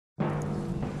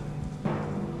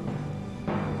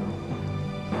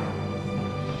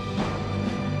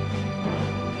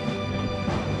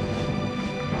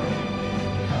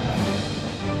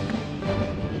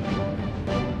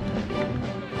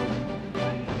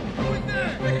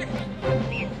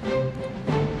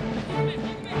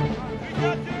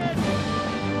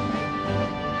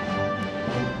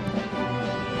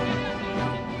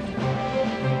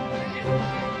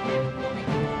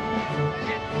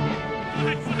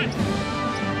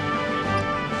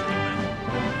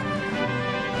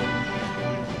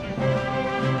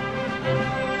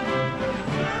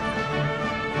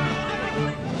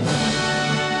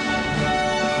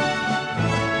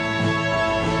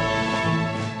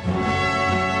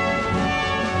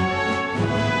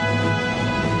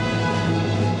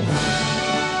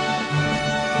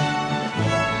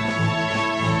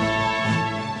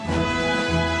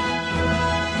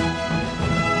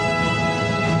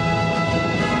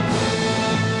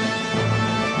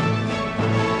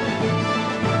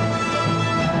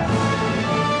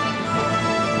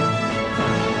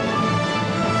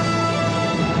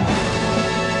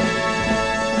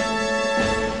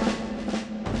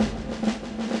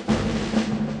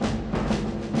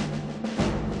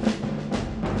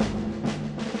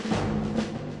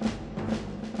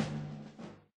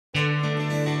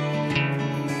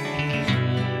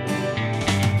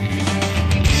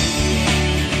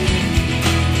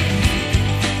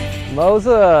Mo's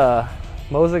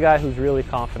a guy who's really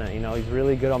confident. You know, he's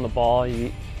really good on the ball.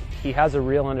 He has a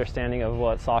real understanding of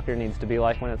what soccer needs to be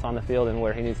like when it's on the field and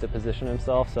where he needs to position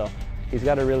himself. So he's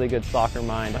got a really good soccer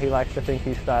mind. He likes to think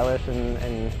he's stylish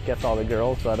and gets all the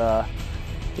girls, but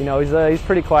you know, he's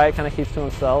pretty quiet, kind of keeps to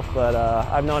himself. But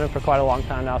I've known him for quite a long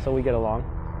time now, so we get along.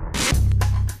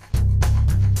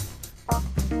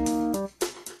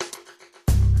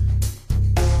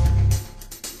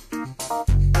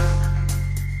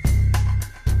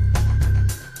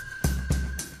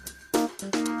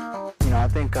 I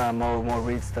think Mo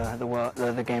reads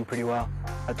the game pretty well.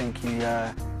 I think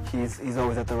he's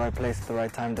always at the right place at the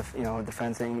right time,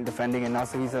 defending, and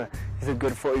also he's a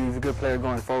good player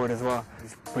going forward as well.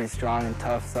 He's pretty strong and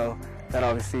tough, so that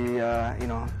obviously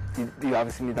you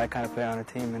obviously need that kind of player on a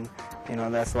team, and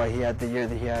that's why he had the year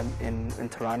that he had in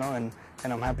Toronto, and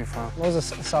I'm happy for him. Mo's a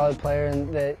solid player,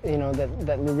 and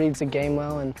that reads the game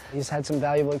well, and he's had some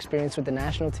valuable experience with the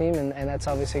national team, and that's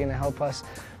obviously going to help us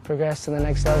progress to the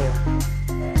next level. I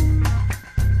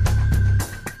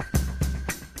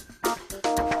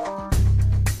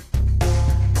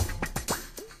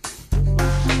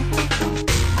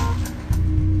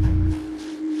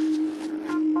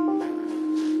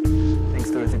think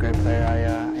Stuart's a great player.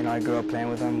 I grew up playing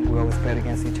with him. We always played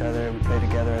against each other. We played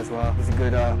together as well. He's a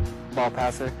good ball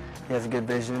passer. He has a good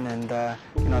vision, and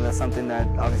that's something that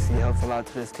obviously helps a lot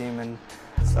to this team. And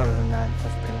other than that,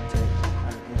 that's pretty much it.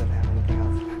 He doesn't have anything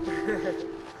else.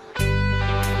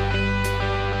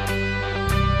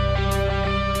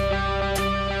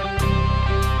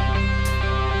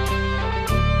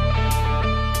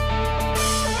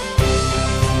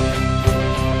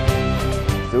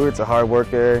 Stuart's a hard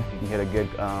worker. He can hit a good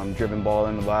driven ball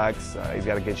in the box. He's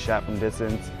got a good shot from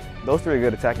distance. Those three are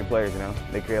good attacking players, you know.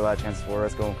 They create a lot of chances for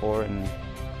us going forward, and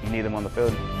you need them on the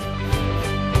field.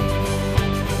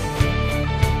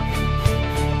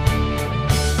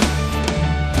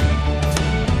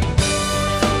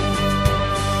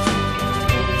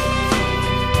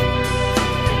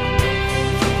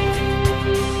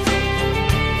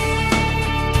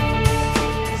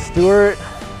 Stuart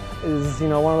is,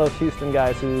 one of those Houston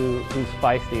guys who's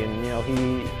feisty, and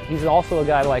he's also a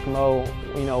guy like Mo.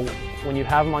 When you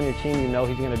have him on your team, you know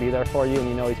he's going to be there for you, and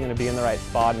you know he's going to be in the right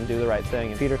spot and do the right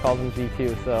thing. And Peter calls him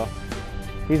GQ, so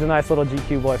he's a nice little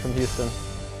GQ boy from Houston.